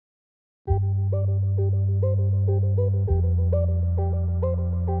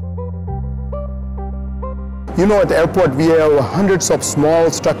You know, at the airport we have hundreds of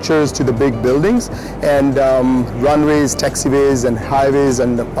small structures to the big buildings, and runways, taxiways, and highways,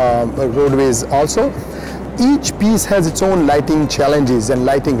 and roadways also. Each piece has its own lighting challenges and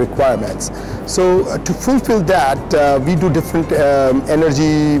lighting requirements. So to fulfill that, we do different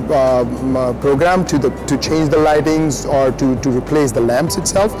energy program to change the lightings or to replace the lamps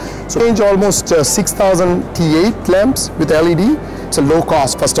itself. So change almost 6,000 T8 lamps with LED. It's a low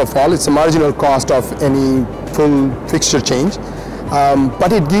cost, first of all. It's a marginal cost of any full fixture change.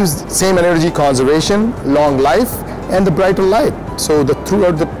 But it gives same energy conservation, long life, and the brighter light. So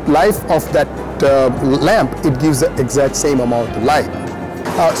throughout the life of that lamp, it gives the exact same amount of light.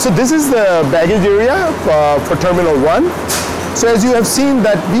 So this is the baggage area for Terminal 1. So as you have seen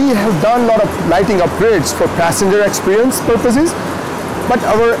that we have done a lot of lighting upgrades for passenger experience purposes, but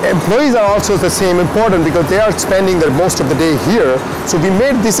our employees are also the same important because they are spending their most of the day here. So we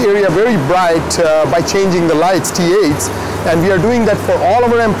made this area very bright by changing the lights, T8s, and we are doing that for all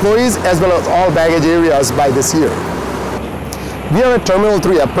of our employees as well as all baggage areas by this year. We are at Terminal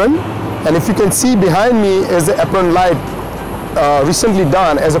 3 apron, and if you can see behind me is the apron light recently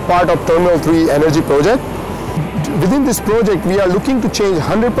done as a part of Terminal 3 energy project. Within this project, we are looking to change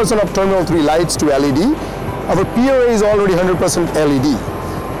 100% of Terminal 3 lights to LED. Our PRA is already 100%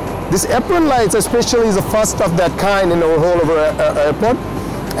 LED. This apron lights especially is the first of that kind in our whole of our airport,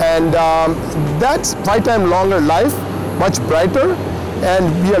 and that's 5 times longer life, much brighter,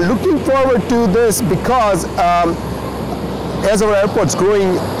 and we are looking forward to this because as our airport's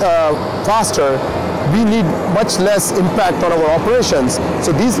growing faster, we need much less impact on our operations,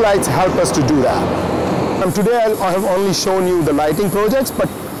 so these lights help us to do that. Today I have only shown you the lighting projects, but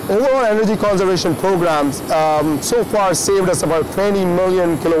overall energy conservation programs so far saved us about 20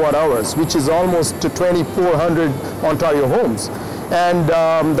 million kilowatt hours, which is almost to 2,400 Ontario homes. And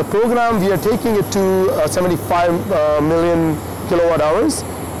the program, we are taking it to 75 million kilowatt hours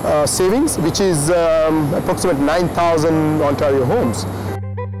savings, which is approximately 9,000 Ontario homes.